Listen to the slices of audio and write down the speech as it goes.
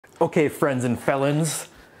Okay, friends and felons,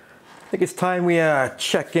 I think it's time we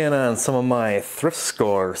check in on some of my thrift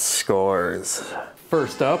store scores.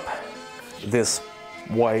 First up, this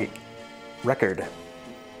white record.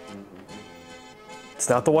 It's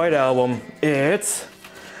not the White Album, it's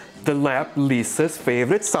the Lap Lisa's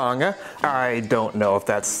favorite song. I don't know if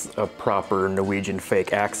that's a proper Norwegian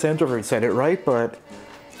fake accent or if I said it right, but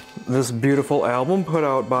this beautiful album put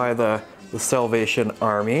out by the Salvation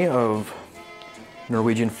Army of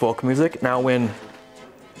Norwegian folk music. Now when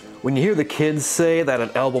you hear the kids say that an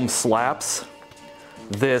album slaps,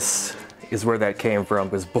 this is where that came from,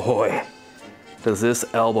 because boy, does this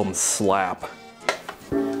album slap.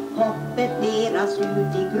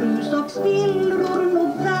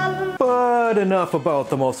 But enough about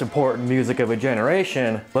the most important music of a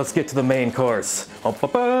generation. Let's get to the main course.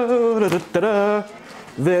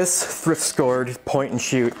 This thrift scored point and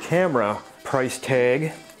shoot camera, price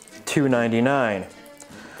tag $2.99.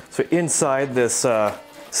 So inside this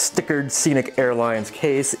stickered Scenic Airlines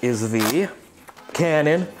case is the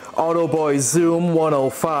Canon Autoboy Zoom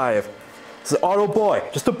 105. It's an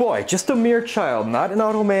Autoboy, just a mere child, not an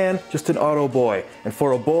auto man, just an Autoboy. And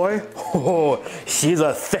for a boy, oh, she's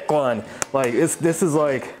a thick one. Like this is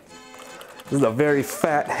a very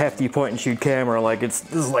fat, hefty point and shoot camera. Like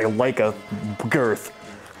this is like a girth.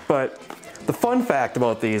 But the fun fact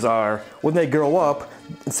about these are when they grow up,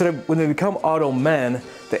 when they become auto men,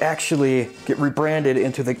 they actually get rebranded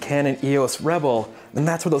into the Canon EOS Rebel, and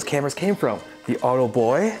that's where those cameras came from. The Auto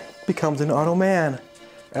Boy becomes an Auto Man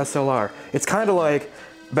SLR. It's kind of like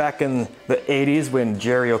back in the 80s when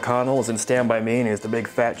Jerry O'Connell was in Stand By Me and he was the big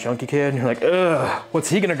fat chunky kid, and you're like, ugh, what's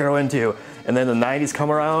he gonna grow into? And then the 90s come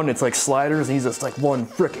around, it's like Sliders, and he's just like one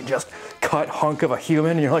frickin' just cut hunk of a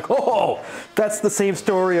human, and you're like, oh, that's the same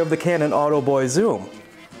story of the Canon Autoboy Zoom.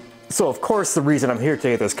 So of course the reason I'm here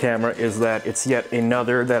today with this camera is that it's yet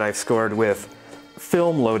another that I've scored with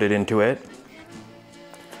film loaded into it.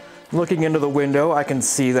 Looking into the window, I can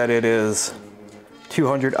see that it is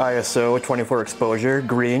 200 ISO, 24 exposure,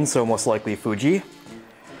 green, so most likely Fuji.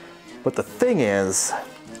 But the thing is,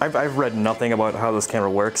 I've read nothing about how this camera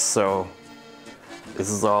works, so this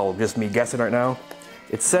is all just me guessing right now.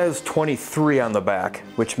 It says 23 on the back,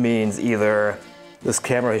 which means either this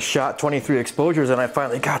camera has shot 23 exposures and I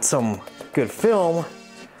finally got some good film,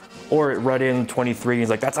 or it read in 23 and he's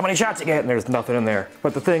like, that's how many shots you get, and there's nothing in there.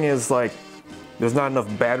 But the thing is, like, there's not enough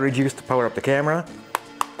battery juice to power up the camera,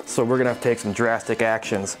 so we're gonna have to take some drastic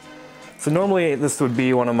actions. So normally this would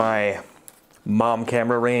be one of my mom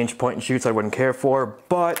camera range point and shoots I wouldn't care for,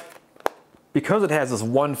 but because it has this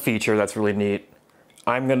one feature that's really neat,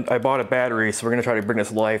 I bought a battery, so we're gonna try to bring this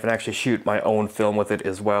to life and actually shoot my own film with it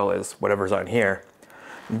as well as whatever's on here.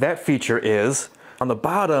 That feature is, on the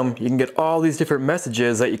bottom, you can get all these different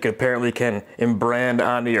messages that you apparently can brand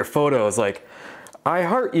onto your photos, like, I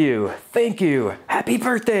heart you, thank you, happy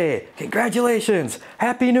birthday, congratulations,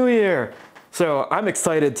 happy new year. So I'm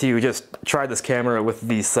excited to just try this camera with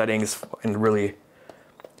these settings and really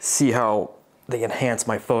see how they enhance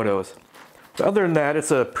my photos. So other than that,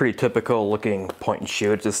 it's a pretty typical looking point and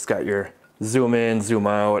shoot. It's just got your zoom in, zoom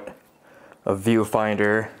out, a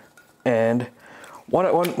viewfinder, and one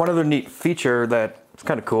other neat feature that's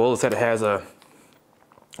kind of cool is that it has a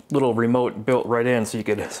little remote built right in, so you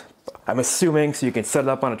could, I'm assuming, so you can set it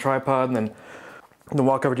up on a tripod and then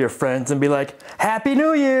walk over to your friends and be like, Happy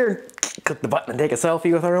New Year! Click the button and take a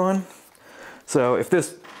selfie with everyone. So if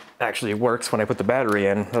this actually works when I put the battery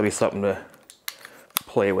in, that'll be something to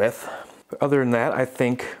play with. But other than that, I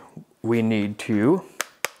think we need to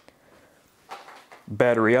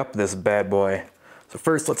battery up this bad boy. So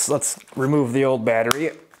first, let's remove the old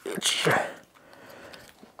battery.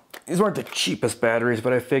 These weren't the cheapest batteries,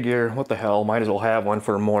 but I figure, what the hell, might as well have one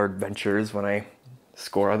for more adventures when I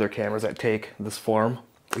score other cameras that take this form.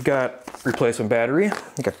 We got replacement battery. I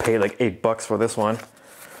think I paid like $8 for this one.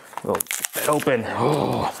 We'll get it open.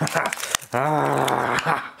 Oh.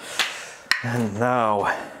 And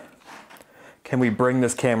now, can we bring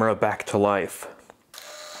this camera back to life?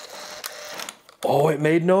 Oh, it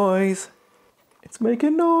made noise. It's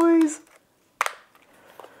making noise.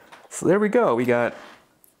 So there we go. We got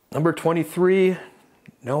number 23,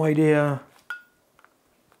 no idea.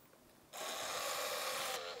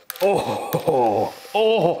 Oh,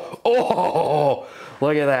 oh, oh,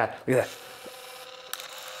 look at that, look at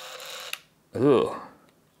that. Ugh.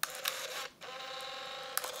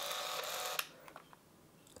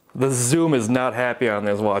 The zoom is not happy on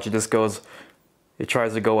this watch. It just goes, it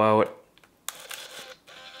tries to go out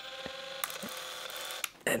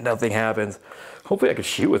and nothing happens. Hopefully I can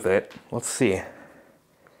shoot with it. Let's see.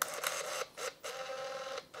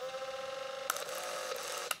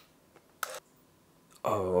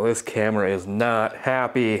 Oh, this camera is not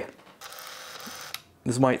happy.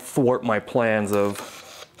 This might thwart my plans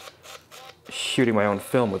of shooting my own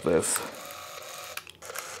film with this.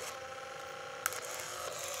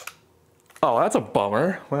 Oh, that's a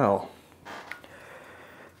bummer. Well,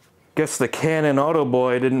 guess the Canon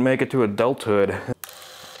Autoboy didn't make it to adulthood.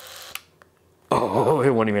 Oh, it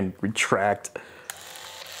won't even retract.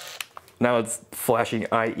 Now it's flashing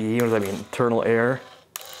IE. What does that mean? Internal air?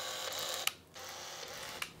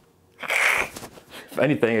 If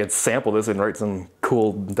anything, it'd sample this and write some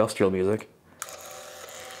cool industrial music.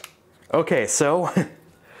 Okay, so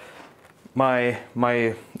my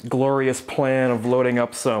glorious plan of loading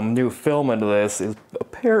up some new film into this is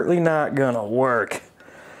apparently not gonna work.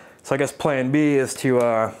 So I guess plan B is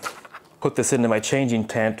to put this into my changing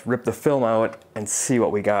tent, rip the film out, and see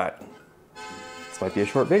what we got. This might be a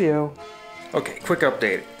short video. Okay, quick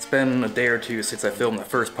update. It's been a day or two since I filmed the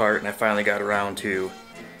first part, and I finally got around to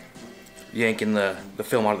yanking the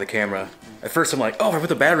film out of the camera. At first I'm like, oh, if I put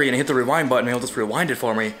the battery in and hit the rewind button, it'll just rewind it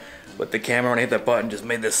for me. But the camera, when I hit that button, just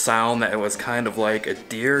made this sound that it was kind of like a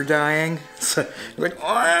deer dying. So, like,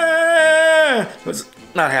 ah! I was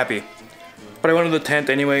not happy. But I went to the tent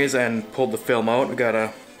anyways and pulled the film out. We got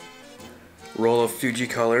a roll of Fuji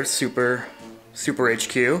colors, Super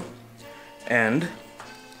HQ. And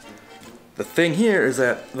the thing here is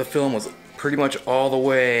that the film was pretty much all the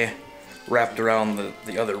way wrapped around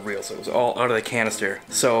the other reel, so it was all out of the canister.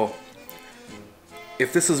 So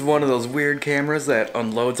if this is one of those weird cameras that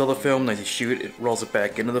unloads all the film, and as you shoot, it rolls it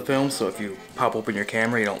back into the film, so if you pop open your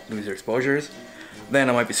camera, you don't lose your exposures, then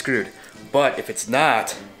I might be screwed. But if it's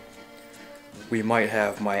not, we might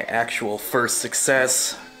have my actual first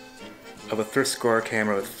success of a thrift store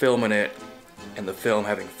camera with film in it, and the film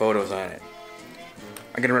having photos on it.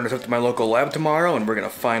 I'm gonna run this up to my local lab tomorrow, and we're gonna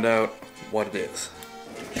find out what it is.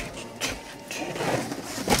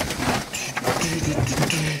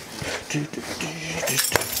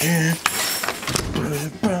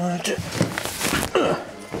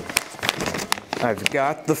 I've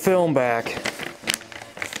got the film back.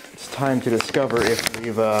 It's time to discover if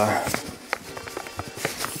we've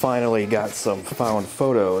finally got some found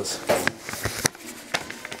photos.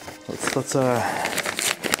 Let's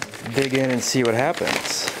dig in and see what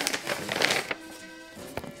happens.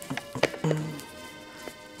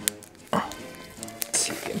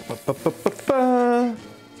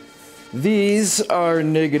 These are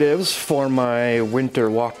negatives for my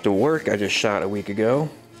winter walk to work I just shot a week ago.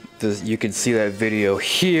 You can see that video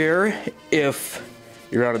here if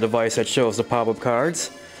you're on a device that shows the pop-up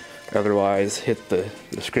cards. Otherwise, hit the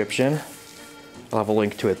description. I'll have a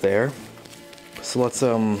link to it there. So let's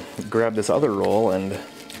grab this other roll and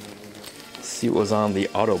see what was on the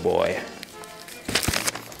Autoboy.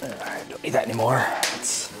 I don't need that anymore.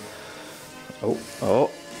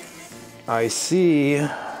 Oh, I see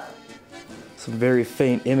some very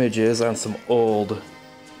faint images on some old.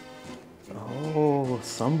 Oh,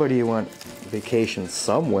 somebody went vacation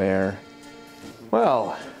somewhere.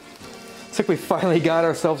 Well, looks like we finally got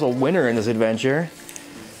ourselves a winner in this adventure.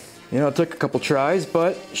 You know, it took a couple tries,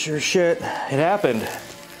 but sure shit, it happened.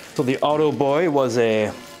 So the Autoboy was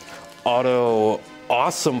a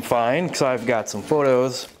awesome find, because I've got some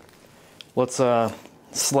photos. Let's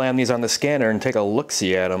slam these on the scanner and take a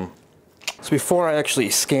look-see at them. So before I actually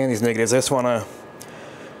scan these negatives, I just want to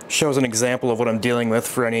show as an example of what I'm dealing with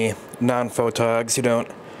for any non-photogs who don't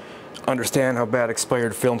understand how bad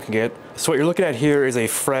expired film can get. So what you're looking at here is a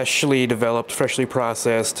freshly developed, freshly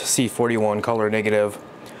processed C41 color negative.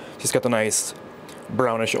 It's got the nice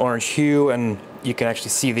brownish orange hue, and you can actually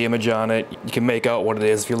see the image on it. You can make out what it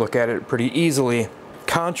is if you look at it pretty easily.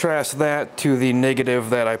 Contrast that to the negative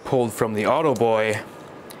that I pulled from the Autoboy,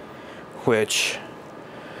 which,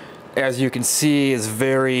 as you can see, is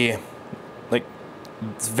very,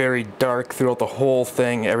 it's very dark throughout the whole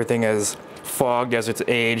thing. Everything is fogged as it's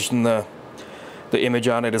aged, and the image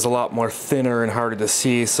on it is a lot more thinner and harder to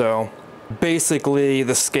see. So basically,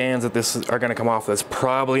 the scans that this are going to come off this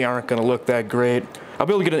probably aren't going to look that great. I'll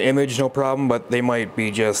be able to get an image, no problem, but they might be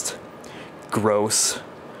just gross.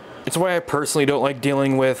 It's why I personally don't like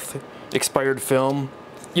dealing with expired film.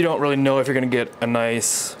 You don't really know if you're going to get a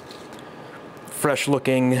nice,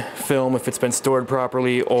 fresh-looking film if it's been stored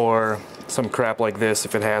properly, or some crap like this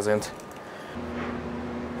if it hasn't.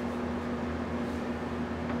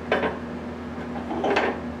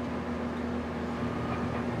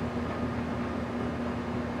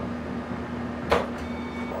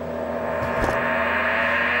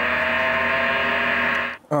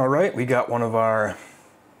 Alright, we got one of our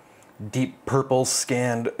deep purple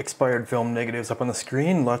scanned expired film negatives up on the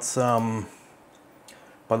screen. Let's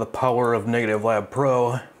by the power of Negative Lab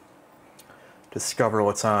Pro, discover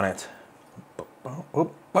what's on it.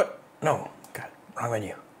 Oh, what? No, God, wrong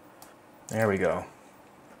menu. There we go.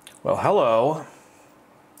 Well, hello.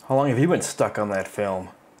 How long have you been stuck on that film?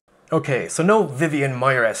 Okay, so no Vivian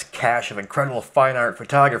Meyer-esque cache of incredible fine art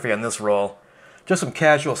photography on this roll. Just some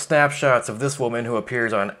casual snapshots of this woman who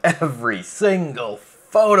appears on every single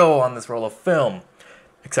photo on this roll of film,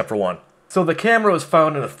 except for one. So the camera was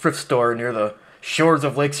found in a thrift store near the shores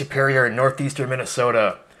of Lake Superior in northeastern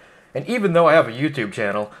Minnesota. And even though I have a YouTube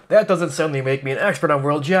channel, that doesn't suddenly make me an expert on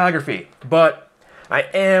world geography. But I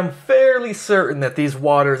am fairly certain that these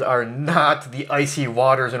waters are not the icy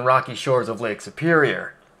waters and rocky shores of Lake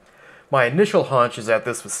Superior. My initial hunch is that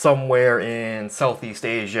this was somewhere in Southeast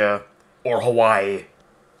Asia or Hawaii.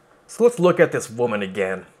 So let's look at this woman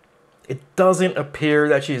again. It doesn't appear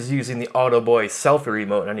that she's using the Autoboy selfie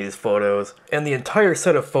remote in any of these photos, and the entire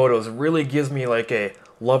set of photos really gives me like a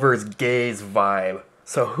lover's gaze vibe.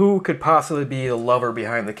 So who could possibly be the lover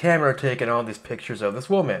behind the camera taking all these pictures of this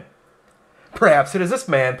woman? Perhaps it is this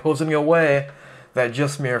man posing in a way that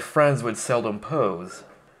just mere friends would seldom pose.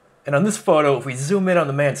 And on this photo, if we zoom in on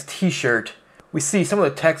the man's t-shirt, we see some of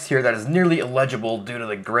the text here that is nearly illegible due to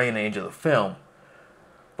the grain age of the film.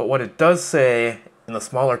 But what it does say in the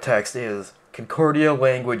smaller text is Concordia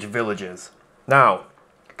Language Villages. Now,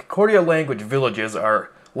 Concordia Language Villages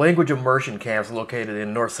are language immersion camps located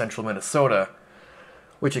in north central Minnesota,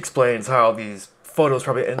 which explains how these photos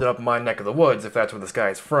probably ended up in my neck of the woods if that's where this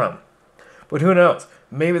guy is from. But who knows?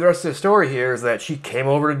 Maybe the rest of the story here is that she came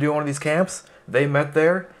over to do one of these camps, they met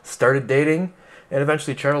there, started dating, and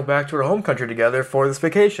eventually traveled back to her home country together for this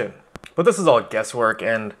vacation. But this is all guesswork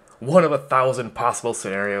and one of 1,000 possible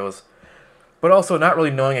scenarios. But also not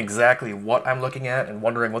really knowing exactly what I'm looking at and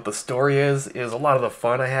wondering what the story is a lot of the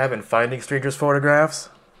fun I have in finding strangers' photographs.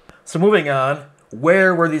 So moving on,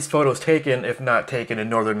 where were these photos taken if not taken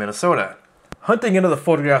in northern Minnesota? Hunting into the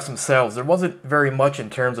photographs themselves, there wasn't very much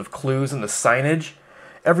in terms of clues in the signage.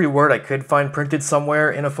 Every word I could find printed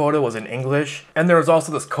somewhere in a photo was in English, and there was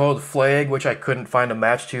also this code flag which I couldn't find a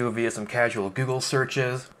match to via some casual Google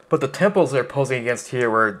searches. But the temples they're posing against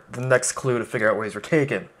here were the next clue to figure out where these were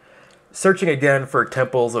taken. Searching again for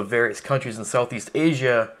temples of various countries in Southeast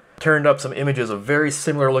Asia turned up some images of very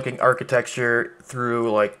similar looking architecture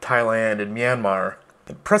through like Thailand and Myanmar.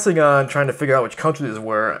 And pressing on, trying to figure out which country these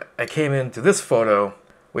were, I came into this photo,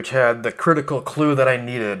 which had the critical clue that I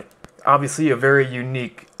needed. Obviously a very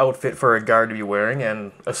unique outfit for a guard to be wearing,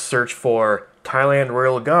 and a search for Thailand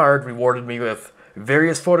Royal Guard rewarded me with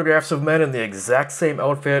various photographs of men in the exact same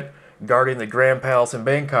outfit guarding the Grand Palace in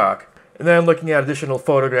Bangkok. And then looking at additional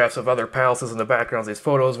photographs of other palaces in the backgrounds of these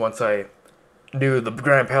photos, once I knew the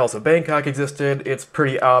Grand Palace of Bangkok existed, it's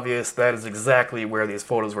pretty obvious that is exactly where these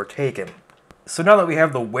photos were taken. So now that we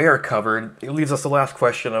have the where covered, it leaves us the last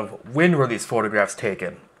question of when were these photographs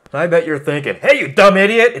taken? I bet you're thinking, hey you dumb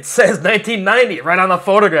idiot, it says 1990 right on the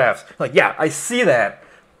photographs. Like, yeah, I see that,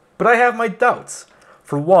 but I have my doubts.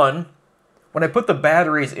 For one, when I put the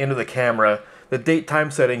batteries into the camera, the date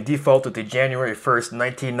time setting defaulted to January 1st,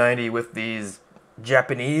 1990 with these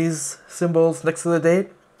Japanese symbols next to the date.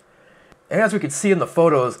 And as we can see in the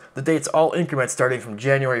photos, the date's all increments starting from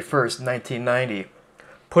January 1st, 1990.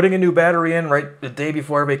 Putting a new battery in right the day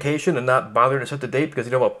before our vacation and not bothering to set the date because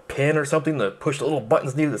you don't have a pin or something to push the little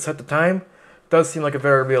buttons needed to set the time does seem like a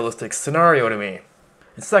very realistic scenario to me.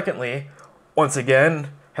 And secondly, once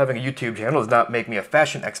again, having a YouTube channel does not make me a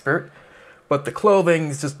fashion expert, but the clothing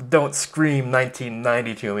just don't scream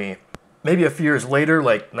 1990 to me. Maybe a few years later,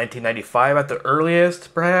 like 1995 at the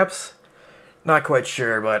earliest, perhaps? Not quite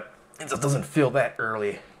sure, but it just doesn't feel that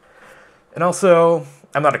early. And also,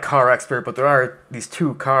 I'm not a car expert, but there are these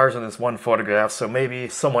two cars in this one photograph, so maybe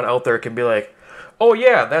someone out there can be like, oh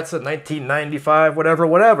yeah, that's a 1995 whatever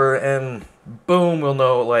whatever, and boom, we'll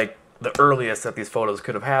know like the earliest that these photos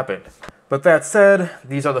could have happened. But that said,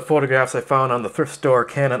 these are the photographs I found on the thrift store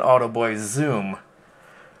Canon Autoboy Zoom.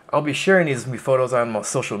 I'll be sharing these photos on my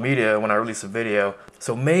social media when I release a video,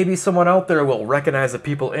 so maybe someone out there will recognize the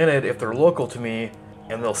people in it if they're local to me,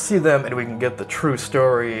 and they'll see them and we can get the true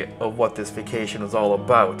story of what this vacation is all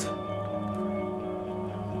about.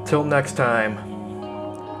 Till next time,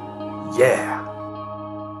 yeah!